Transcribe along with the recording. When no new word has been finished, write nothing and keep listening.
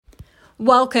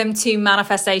Welcome to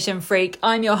Manifestation Freak.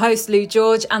 I'm your host, Lou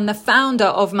George, and the founder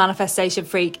of Manifestation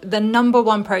Freak, the number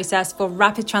one process for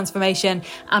rapid transformation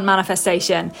and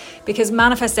manifestation. Because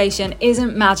manifestation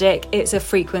isn't magic, it's a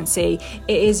frequency.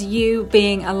 It is you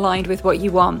being aligned with what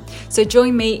you want. So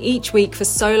join me each week for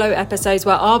solo episodes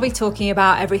where I'll be talking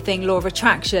about everything law of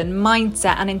attraction,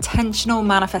 mindset, and intentional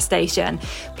manifestation.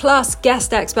 Plus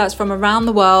guest experts from around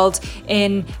the world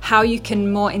in how you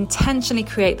can more intentionally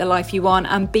create the life you want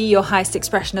and be your highest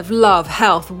expression of love,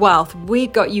 health, wealth.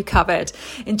 We've got you covered.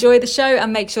 Enjoy the show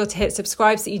and make sure to hit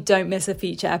subscribe so you don't miss a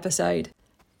future episode.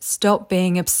 Stop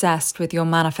being obsessed with your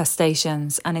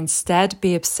manifestations and instead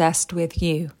be obsessed with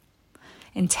you.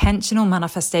 Intentional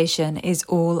manifestation is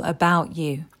all about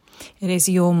you. It is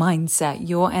your mindset,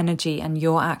 your energy, and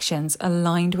your actions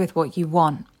aligned with what you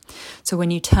want. So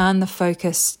when you turn the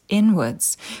focus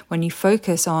inwards, when you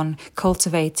focus on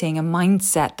cultivating a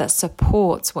mindset that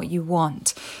supports what you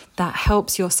want, that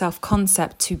helps your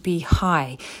self-concept to be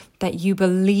high, that you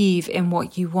believe in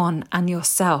what you want and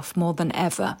yourself more than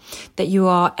ever, that you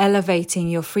are elevating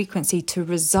your frequency to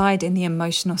reside in the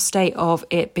emotional state of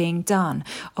it being done,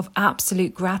 of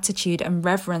absolute gratitude and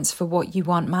reverence for what you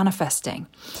want manifesting.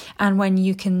 And when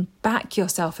you can back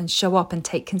yourself and show up and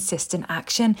take consistent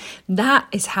action, that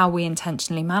is how we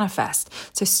intentionally manifest.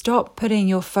 So stop putting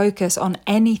your focus on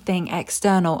anything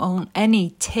external, on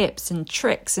any tips and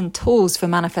tricks and tools for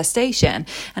manifestation,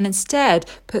 and instead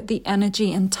put the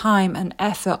energy and time and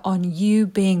effort on you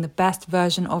being the best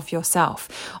version of yourself,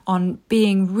 on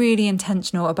being really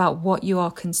intentional about what you are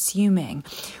consuming,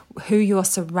 who you are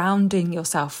surrounding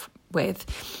yourself with.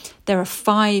 There are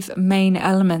 5 main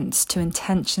elements to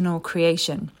intentional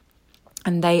creation,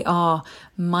 and they are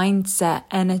mindset,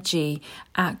 energy,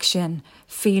 action,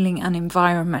 feeling, and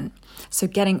environment. So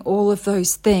getting all of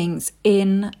those things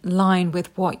in line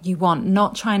with what you want,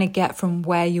 not trying to get from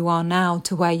where you are now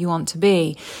to where you want to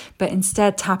be, but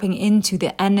instead tapping into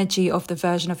the energy of the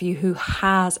version of you who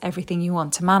has everything you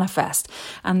want to manifest.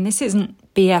 And this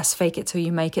isn't BS, fake it till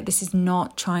you make it. This is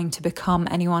not trying to become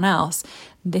anyone else.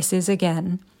 This is,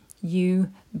 again,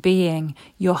 you being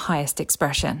your highest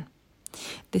expression.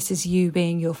 This is you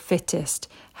being your fittest,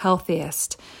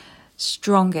 healthiest,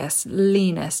 strongest,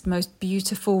 leanest, most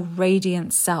beautiful,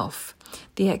 radiant self.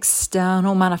 The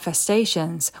external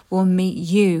manifestations will meet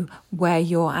you where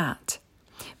you're at.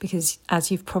 Because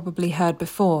as you've probably heard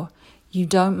before, you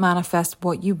don't manifest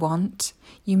what you want,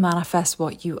 you manifest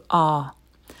what you are.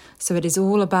 So it is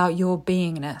all about your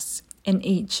beingness in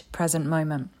each present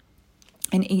moment.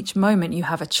 In each moment, you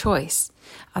have a choice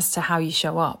as to how you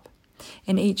show up.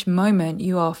 In each moment,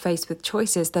 you are faced with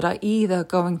choices that are either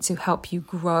going to help you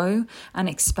grow and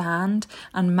expand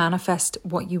and manifest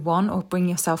what you want or bring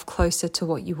yourself closer to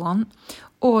what you want,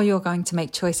 or you're going to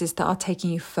make choices that are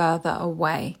taking you further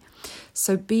away.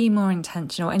 So be more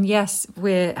intentional. And yes,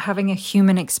 we're having a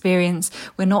human experience.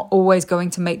 We're not always going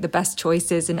to make the best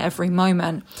choices in every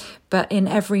moment, but in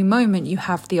every moment you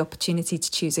have the opportunity to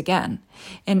choose again.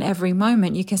 In every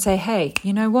moment you can say, hey,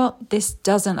 you know what? This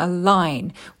doesn't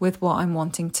align with what I'm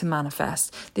wanting to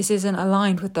manifest. This isn't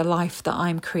aligned with the life that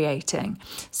I'm creating.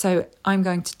 So I'm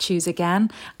going to choose again,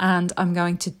 and I'm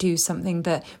going to do something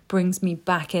that brings me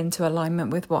back into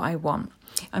alignment with what I want.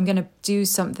 I'm going to do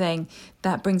something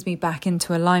that brings me back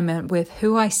into alignment with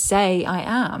who I say I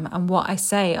am and what I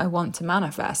say I want to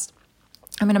manifest.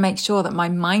 I'm going to make sure that my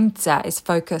mindset is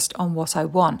focused on what I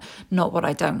want, not what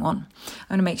I don't want. I'm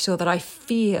going to make sure that I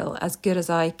feel as good as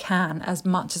I can, as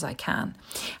much as I can.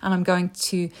 And I'm going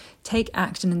to take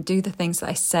action and do the things that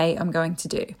I say I'm going to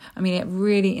do. I'm going to get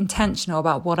really intentional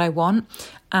about what I want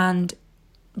and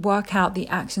work out the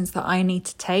actions that I need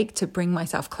to take to bring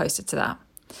myself closer to that.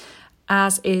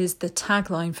 As is the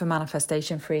tagline for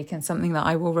Manifestation Freak, and something that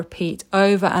I will repeat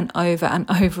over and over and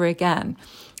over again.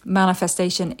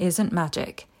 Manifestation isn't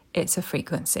magic, it's a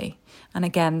frequency. And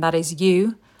again, that is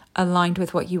you aligned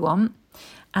with what you want.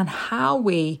 And how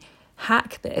we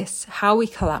hack this, how we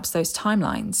collapse those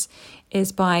timelines,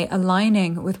 is by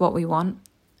aligning with what we want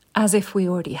as if we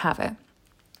already have it.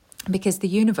 Because the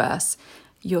universe,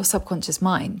 your subconscious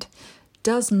mind,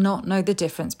 does not know the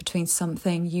difference between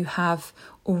something you have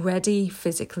already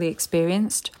physically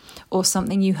experienced or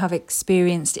something you have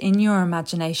experienced in your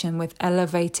imagination with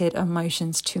elevated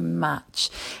emotions to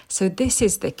match. So this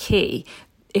is the key.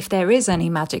 If there is any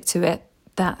magic to it,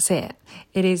 that's it.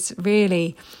 It is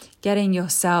really getting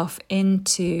yourself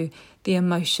into the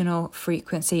emotional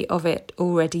frequency of it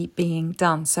already being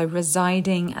done. So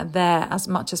residing there as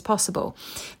much as possible.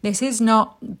 This is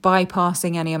not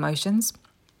bypassing any emotions.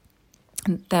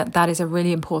 That is a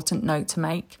really important note to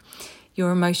make.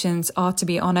 Your emotions are to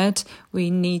be honored.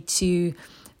 We need to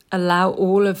allow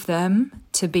all of them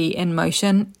to be in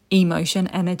motion, emotion,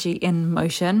 energy in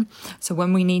motion. So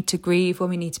when we need to grieve, when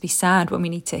we need to be sad, when we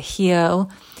need to heal,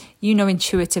 you know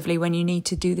intuitively when you need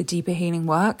to do the deeper healing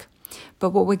work.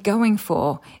 But what we're going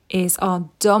for is our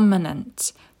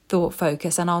dominant thought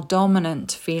focus and our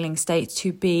dominant feeling state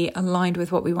to be aligned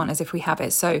with what we want as if we have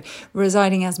it. So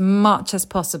residing as much as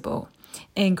possible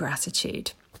in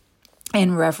gratitude,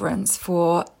 in reverence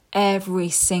for every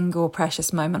single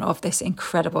precious moment of this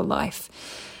incredible life,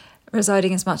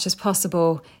 residing as much as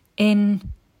possible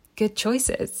in good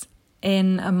choices,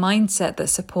 in a mindset that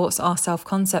supports our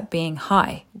self-concept being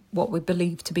high, what we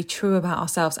believe to be true about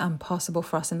ourselves and possible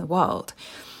for us in the world.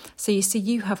 So you see,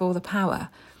 you have all the power.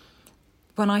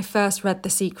 When I first read The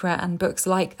Secret and books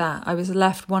like that, I was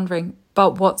left wondering,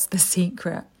 but what's the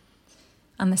secret?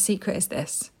 And the secret is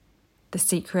this. The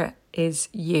secret is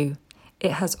you.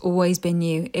 It has always been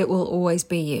you. It will always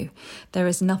be you. There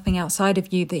is nothing outside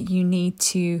of you that you need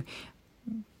to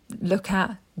look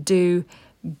at, do,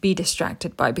 be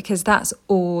distracted by, because that's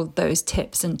all those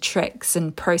tips and tricks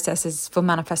and processes for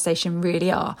manifestation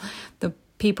really are. The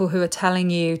people who are telling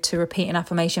you to repeat an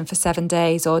affirmation for 7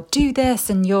 days or do this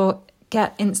and you'll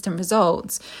get instant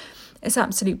results, it's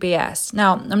absolute BS.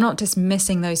 Now, I'm not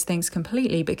dismissing those things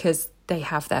completely because they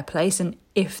have their place, and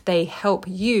if they help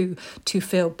you to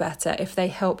feel better, if they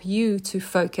help you to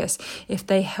focus, if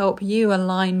they help you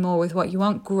align more with what you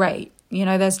want, great. You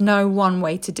know, there's no one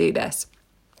way to do this.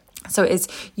 So it's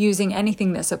using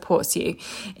anything that supports you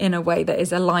in a way that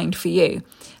is aligned for you.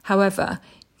 However,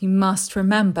 you must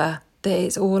remember that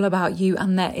it's all about you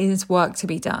and there is work to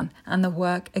be done. And the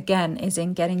work, again, is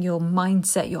in getting your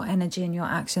mindset, your energy and your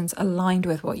actions aligned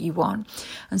with what you want.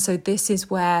 And so this is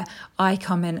where I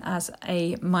come in as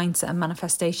a mindset and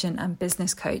manifestation and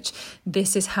business coach.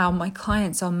 This is how my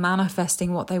clients are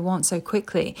manifesting what they want so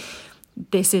quickly.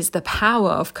 This is the power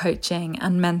of coaching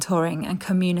and mentoring and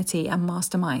community and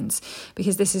masterminds,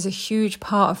 because this is a huge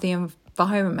part of the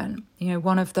environment. You know,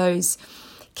 one of those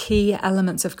key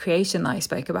elements of creation that I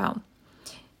spoke about.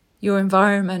 Your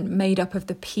environment made up of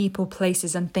the people,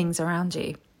 places, and things around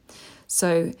you.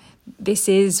 So this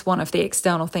is one of the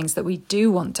external things that we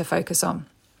do want to focus on.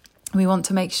 We want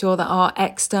to make sure that our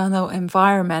external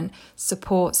environment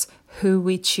supports who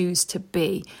we choose to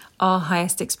be, our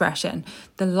highest expression,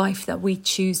 the life that we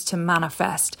choose to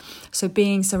manifest. So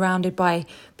being surrounded by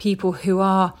people who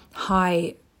are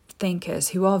high thinkers,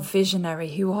 who are visionary,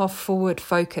 who are forward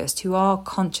focused, who are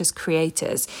conscious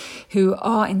creators, who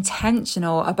are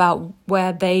intentional about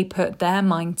where they put their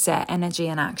mindset, energy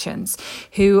and actions,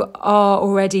 who are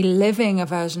already living a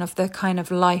version of the kind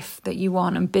of life that you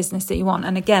want and business that you want.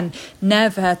 And again,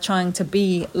 never trying to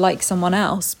be like someone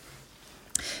else,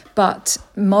 but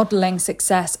modeling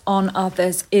success on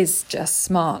others is just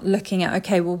smart. Looking at,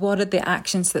 okay, well, what are the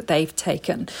actions that they've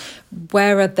taken?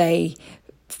 Where are they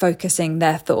focusing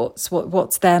their thoughts?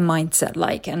 What's their mindset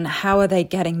like? And how are they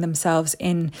getting themselves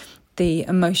in the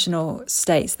emotional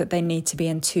states that they need to be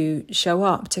in to show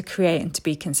up, to create and to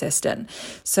be consistent?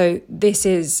 So this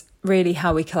is really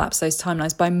how we collapse those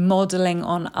timelines, by modeling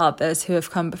on others who have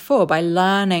come before, by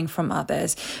learning from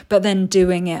others, but then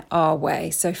doing it our way.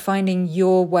 So finding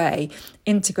your way,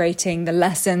 integrating the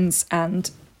lessons and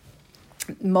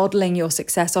modeling your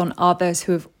success on others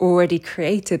who have already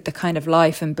created the kind of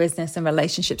life and business and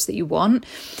relationships that you want,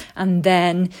 and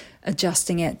then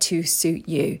adjusting it to suit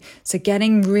you. So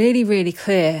getting really, really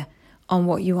clear on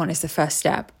what you want is the first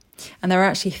step. And there are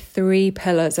actually 3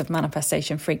 pillars of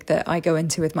Manifestation Freak that I go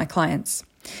into with my clients.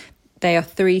 They are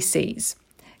 3 C's: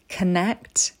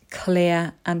 connect,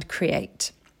 clear, and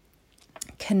create.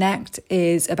 Connect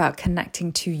is about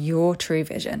connecting to your true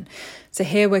vision. So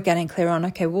here we're getting clear on,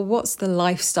 okay, well, what's the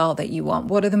lifestyle that you want?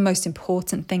 What are the most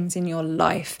important things in your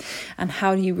life? And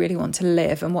how do you really want to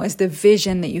live? And what is the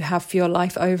vision that you have for your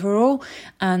life overall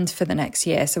and for the next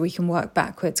year? So we can work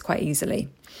backwards quite easily.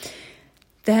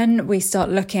 Then we start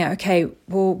looking at, okay,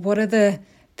 well, what are the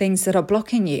things that are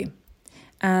blocking you?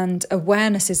 And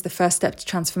awareness is the first step to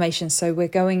transformation. So we're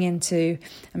going into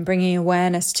and bringing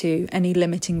awareness to any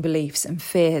limiting beliefs and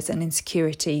fears and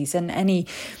insecurities and any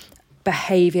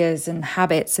behaviors and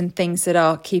habits and things that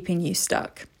are keeping you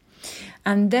stuck.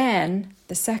 And then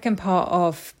the second part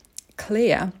of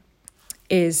clear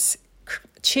is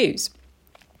choose.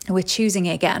 We're choosing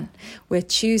again. We're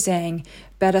choosing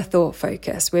better thought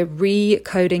focus. We're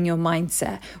recoding your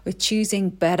mindset. We're choosing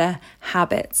better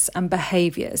habits and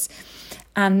behaviors.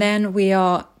 And then we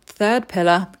are, third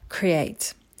pillar,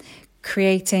 create.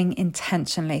 Creating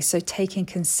intentionally. So taking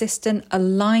consistent,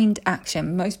 aligned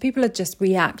action. Most people are just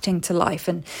reacting to life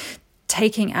and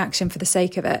taking action for the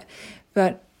sake of it.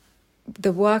 But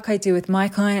the work I do with my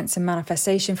clients and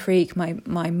Manifestation Freak, my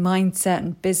mindset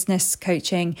and business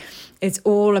coaching, it's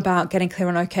all about getting clear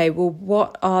on, okay, well,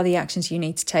 what are the actions you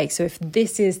need to take? So if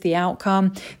this is the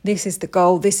outcome, this is the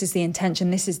goal, this is the intention,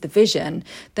 this is the vision,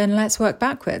 then let's work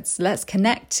backwards. Let's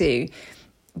connect to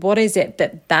what is it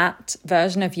that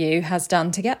version of you has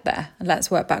done to get there. And let's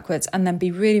work backwards and then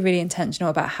be really, really intentional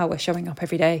about how we're showing up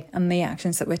every day and the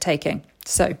actions that we're taking.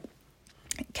 So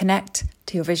connect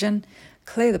to your vision,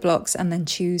 clear the blocks, and then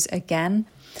choose again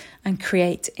and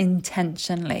create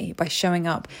intentionally by showing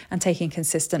up and taking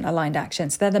consistent aligned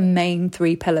actions. They're the main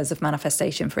 3 pillars of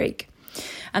Manifestation Freak.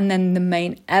 And then the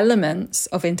main elements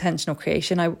of intentional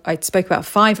creation, I spoke about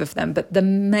 5 of them, but the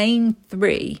main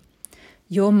 3,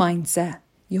 your mindset,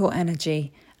 your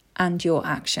energy, and your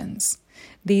actions.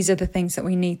 These are the things that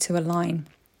we need to align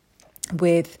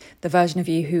with the version of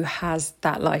you who has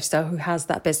that lifestyle, who has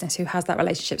that business, who has that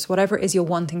relationships, whatever it is you're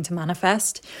wanting to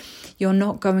manifest. You're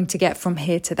not going to get from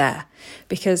here to there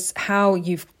because how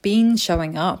you've been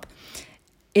showing up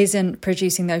isn't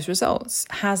producing those results,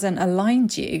 hasn't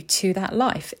aligned you to that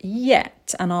life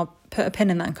yet. And I'll put a pin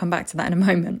in that and come back to that in a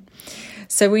moment.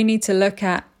 So we need to look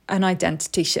at an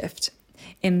identity shift.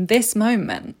 In this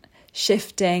moment,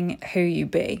 shifting who you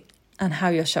be and how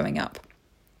you're showing up.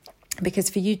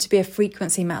 Because for you to be a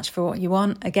frequency match for what you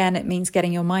want, again, it means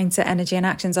getting your mindset, energy, and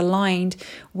actions aligned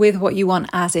with what you want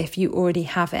as if you already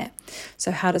have it.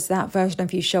 So how does that version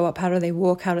of you show up? How do they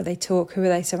walk? How do they talk? Who are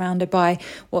they surrounded by?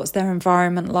 What's their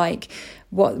environment like?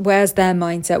 Where's their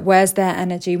mindset? Where's their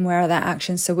energy? And where are their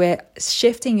actions? So we're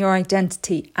shifting your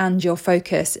identity and your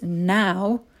focus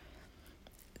now,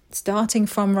 starting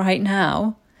from right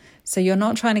now. So you're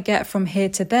not trying to get from here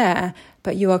to there,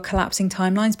 but you are collapsing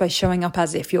timelines by showing up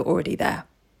as if you're already there.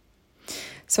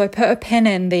 So I put a pin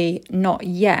in the not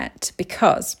yet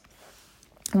because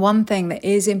one thing that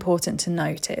is important to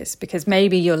note is, because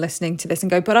maybe you're listening to this and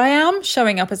go, but I am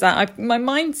showing up as that. My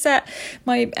mindset,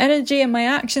 my energy and my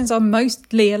actions are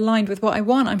mostly aligned with what I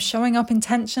want. I'm showing up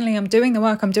intentionally. I'm doing the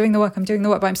work,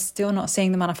 but I'm still not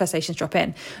seeing the manifestations drop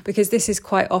in, because this is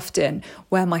quite often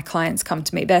where my clients come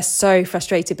to me. They're so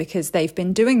frustrated because they've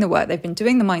been doing the work. They've been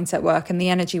doing the mindset work and the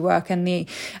energy work and the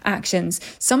actions,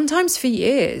 sometimes for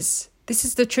years. This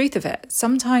is the truth of it.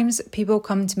 Sometimes people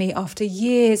come to me after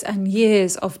years and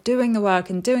years of doing the work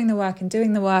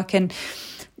and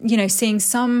seeing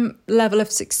some level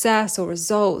of success or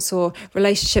results or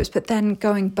relationships, but then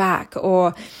going back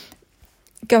or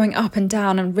going up and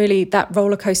down, and really that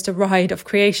roller coaster ride of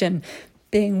creation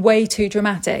being way too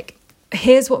dramatic.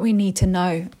 Here's what we need to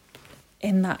know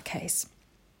in that case.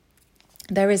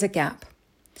 There is a gap.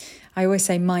 I always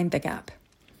say mind the gap,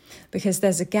 because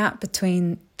there's a gap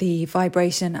between the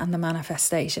vibration and the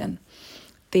manifestation,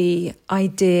 the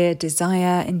idea,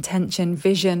 desire, intention,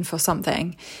 vision for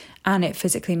something, and it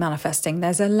physically manifesting.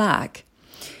 There's a lag.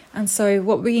 And so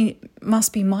what we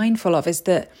must be mindful of is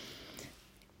that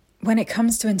when it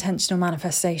comes to intentional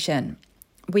manifestation,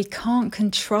 we can't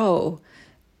control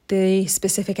the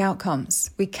specific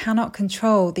outcomes. We cannot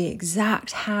control the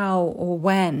exact how or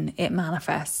when it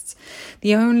manifests.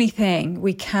 The only thing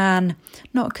we can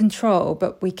not control,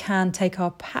 but we can take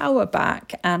our power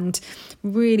back and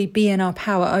really be in our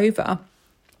power over,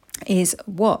 is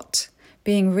what?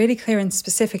 Being really clear and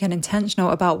specific and intentional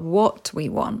about what we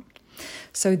want.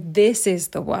 So this is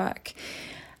the work.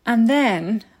 And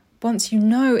then once you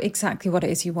know exactly what it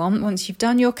is you want, once you've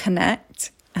done your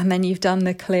connect, and then you've done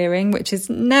the clearing, which is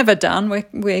never done.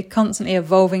 We're constantly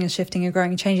evolving and shifting and growing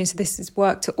and changing. So this is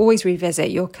work to always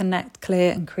revisit your connect,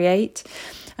 clear and create,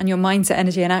 and your mindset,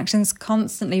 energy and actions,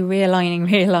 constantly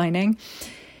realigning.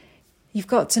 You've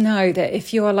got to know that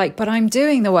if you're like, but I'm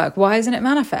doing the work, why isn't it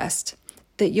manifest?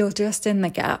 That you're just in the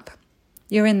gap.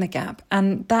 You're in the gap.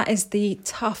 And that is the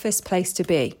toughest place to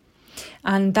be.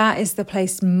 And that is the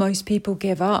place most people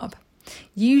give up.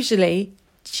 Usually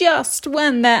just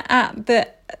when they're at the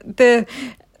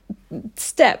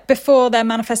step before their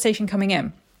manifestation coming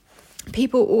in.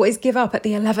 People always give up at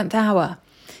the 11th hour.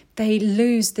 They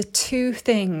lose the 2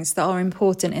 things that are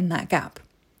important in that gap: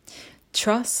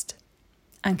 trust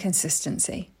and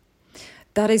consistency.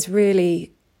 That is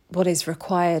really what is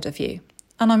required of you.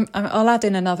 And I'll add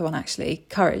in another one actually,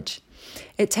 courage.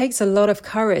 It takes a lot of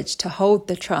courage to hold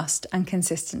the trust and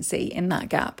consistency in that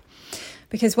gap.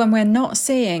 Because when we're not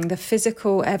seeing the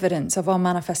physical evidence of our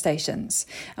manifestations,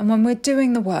 and when we're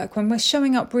doing the work, when we're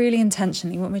showing up really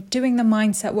intentionally, when we're doing the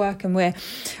mindset work and we're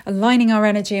aligning our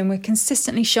energy and we're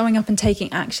consistently showing up and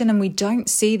taking action, and we don't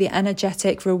see the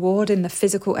energetic reward in the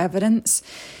physical evidence,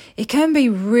 it can be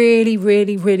really,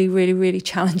 really, really, really, really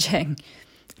challenging,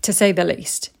 to say the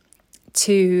least,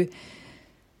 to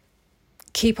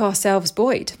keep ourselves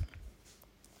buoyed.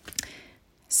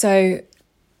 So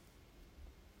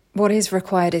what is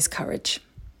required is courage.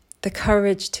 The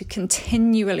courage to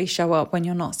continually show up when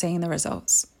you're not seeing the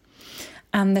results.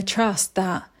 And the trust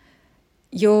that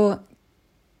your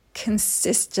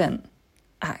consistent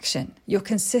action, your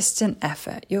consistent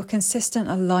effort, your consistent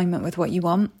alignment with what you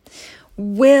want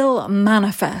will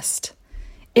manifest.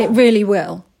 It really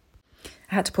will.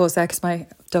 I had to pause there because my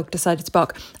dog decided to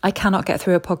bark. I cannot get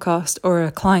through a podcast or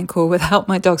a client call without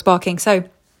my dogs barking. So,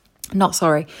 not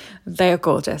sorry. They are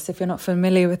gorgeous. If you're not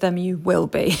familiar with them, you will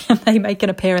be. They make an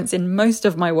appearance in most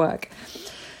of my work.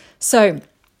 So,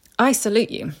 I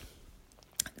salute you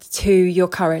to your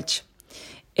courage.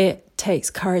 It takes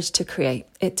courage to create.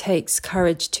 It takes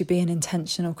courage to be an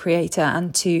intentional creator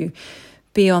and to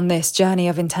be on this journey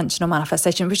of intentional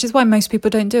manifestation, which is why most people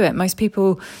don't do it. Most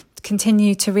people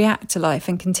continue to react to life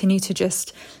and continue to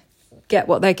just get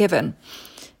what they're given.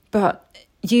 But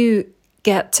you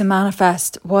get to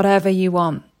manifest whatever you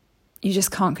want. You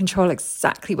just can't control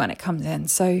exactly when it comes in.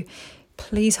 So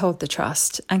please hold the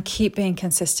trust and keep being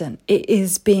consistent. It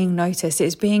is being noticed. It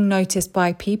is being noticed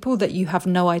by people that you have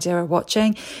no idea are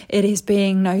watching. It is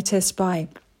being noticed by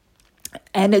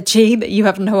energy that you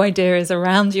have no idea is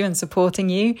around you and supporting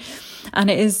you. And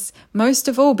it is most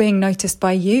of all being noticed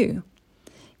by you.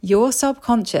 Your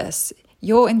subconscious,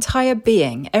 your entire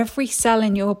being, every cell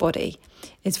in your body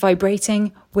is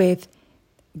vibrating with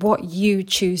what you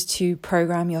choose to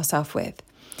program yourself with.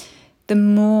 The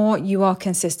more you are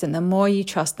consistent, the more you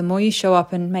trust, the more you show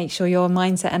up and make sure your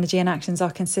mindset, energy and actions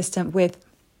are consistent with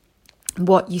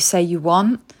what you say you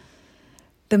want,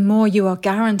 the more you are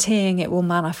guaranteeing it will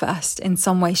manifest in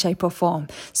some way, shape or form.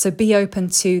 So be open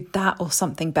to that or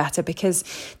something better, because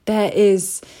there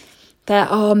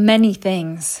are many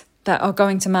things that are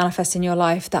going to manifest in your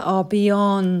life that are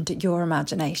beyond your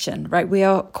imagination, right? We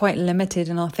are quite limited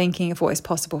in our thinking of what is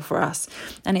possible for us.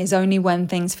 And it is only when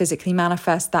things physically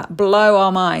manifest that blow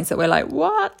our minds that we're like,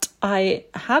 what? I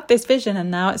had this vision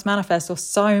and now it's manifest, or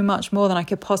so much more than I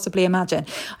could possibly imagine.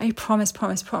 I promise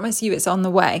you it's on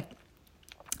the way.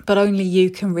 But only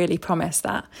you can really promise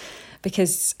that.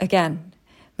 Because again,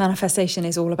 manifestation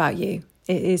is all about you.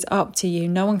 It is up to you.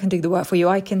 No one can do the work for you.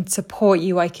 I can support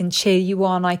you. I can cheer you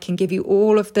on. I can give you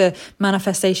all of the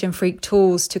manifestation freak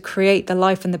tools to create the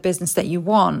life and the business that you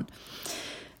want.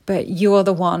 But you're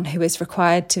the one who is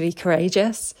required to be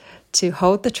courageous, to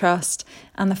hold the trust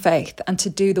and the faith, and to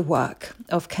do the work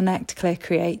of connect, clear,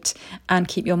 create, and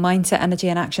keep your mindset, energy,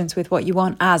 and actions with what you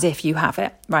want as if you have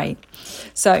it, right?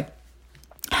 So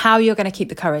how you're going to keep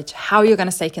the courage, how you're going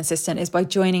to stay consistent is by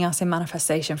joining us in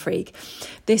Manifestation Freak.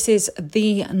 This is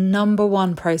the number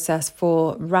one process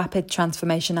for rapid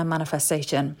transformation and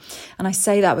manifestation. And I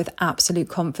say that with absolute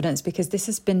confidence because this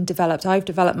has been developed. I've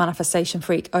developed Manifestation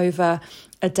Freak over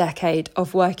a decade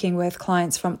of working with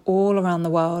clients from all around the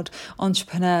world,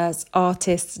 entrepreneurs,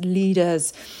 artists,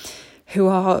 leaders who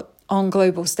are on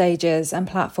global stages and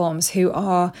platforms, who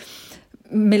are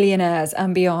millionaires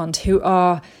and beyond, who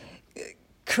are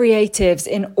creatives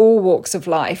in all walks of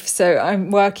life. So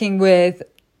I'm working with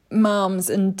mums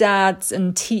and dads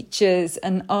and teachers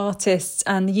and artists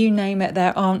and you name it.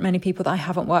 There aren't many people that I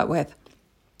haven't worked with.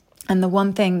 And the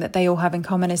one thing that they all have in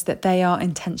common is that they are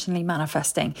intentionally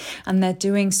manifesting, and they're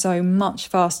doing so much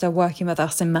faster working with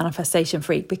us in Manifestation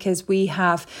Freak because we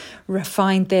have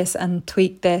refined this and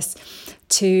tweaked this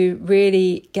to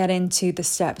really get into the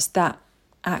steps that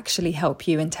actually help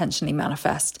you intentionally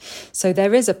manifest. So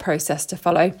there is a process to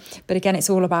follow, but again, it's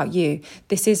all about you.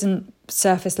 This isn't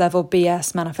surface level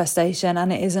BS manifestation,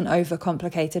 and it isn't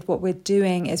overcomplicated. What we're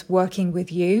doing is working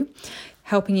with you,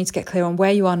 helping you to get clear on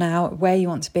where you are now, where you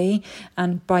want to be.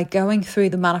 And by going through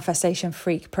the Manifestation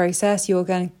Freak process, you're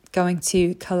going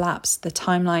to collapse the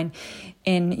timeline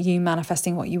in you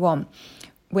manifesting what you want.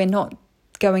 We're not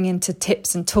going into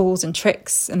tips and tools and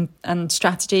tricks and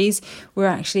strategies. We're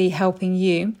actually helping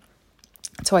you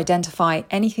to identify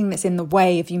anything that's in the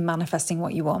way of you manifesting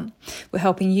what you want. We're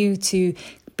helping you to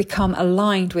become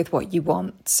aligned with what you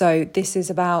want. So this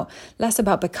is less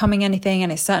about becoming anything,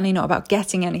 and it's certainly not about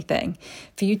getting anything.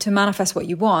 For you to manifest what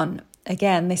you want,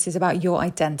 again, this is about your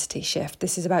identity shift.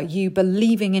 This is about you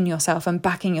believing in yourself and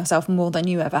backing yourself more than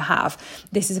you ever have.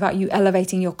 This is about you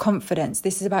elevating your confidence.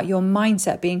 This is about your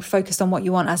mindset being focused on what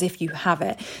you want as if you have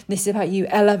it. This is about you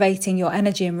elevating your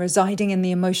energy and residing in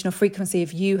the emotional frequency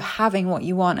of you having what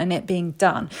you want and it being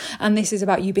done. And this is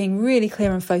about you being really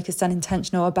clear and focused and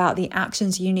intentional about the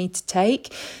actions you need to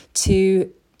take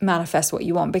to manifest what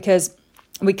you want, because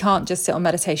we can't just sit on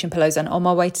meditation pillows and on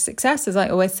my way to success, as I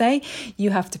always say.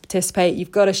 You have to participate. You've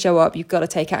got to show up. You've got to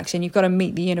take action. You've got to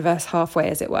meet the universe halfway,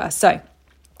 as it were. So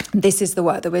This is the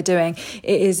work that we're doing.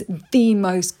 It is the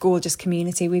most gorgeous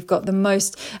community. We've got the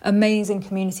most amazing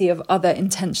community of other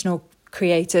intentional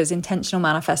creators, intentional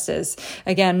manifestors,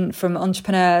 again, from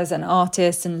entrepreneurs and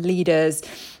artists and leaders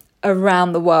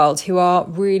around the world who are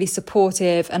really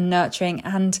supportive and nurturing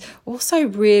and also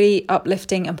really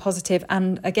uplifting and positive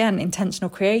and, again, intentional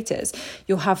creators.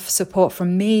 You'll have support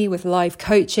from me with live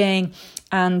coaching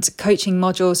and coaching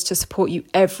modules to support you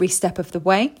every step of the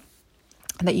way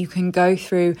that you can go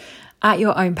through at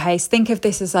your own pace. Think of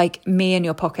this as like me in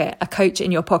your pocket, a coach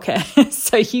in your pocket.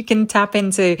 So you can tap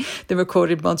into the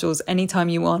recorded modules anytime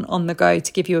you want on the go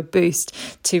to give you a boost,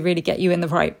 to really get you in the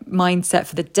right mindset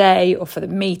for the day or for the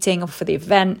meeting or for the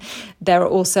event. There are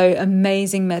also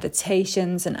amazing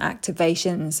meditations and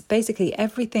activations, basically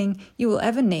everything you will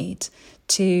ever need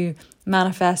to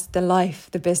manifest the life,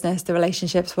 the business, the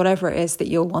relationships, whatever it is that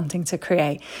you're wanting to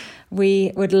create.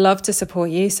 We would love to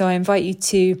support you. So I invite you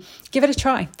to give it a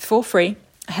try for free.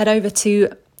 Head over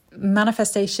to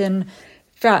bit.ly/manifestation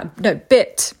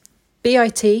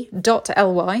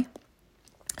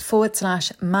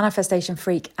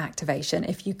freak activation.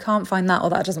 If you can't find that or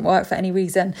that doesn't work for any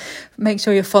reason, make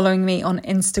sure you're following me on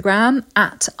Instagram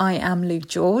at I am Lou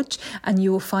George, and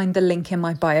you will find the link in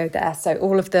my bio there. So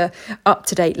all of the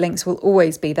up-to-date links will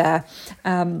always be there.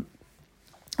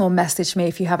 Or message me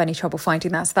if you have any trouble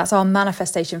finding that. So that's our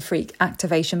Manifestation Freak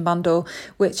activation bundle,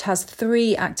 which has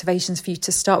 3 activations for you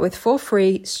to start with for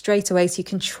free straight away. So you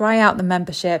can try out the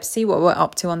membership, see what we're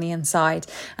up to on the inside,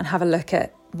 and have a look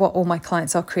at what all my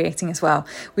clients are creating as well.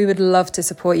 We would love to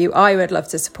support you. I would love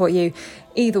to support you.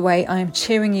 Either way, I am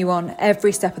cheering you on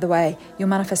every step of the way. Your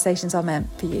manifestations are meant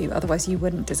for you. Otherwise, you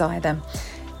wouldn't desire them.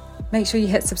 Make sure you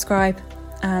hit subscribe,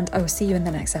 and I will see you in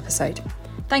the next episode.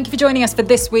 Thank you for joining us for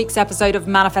this week's episode of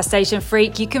Manifestation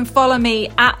Freak. You can follow me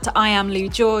at I am Lou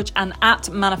George and at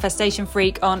Manifestation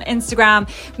Freak on Instagram.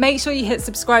 Make sure you hit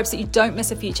subscribe so you don't miss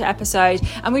a future episode.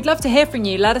 And we'd love to hear from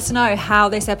you. Let us know how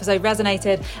this episode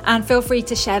resonated, and feel free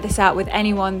to share this out with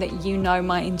anyone that you know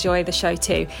might enjoy the show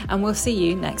too. And we'll see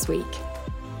you next week.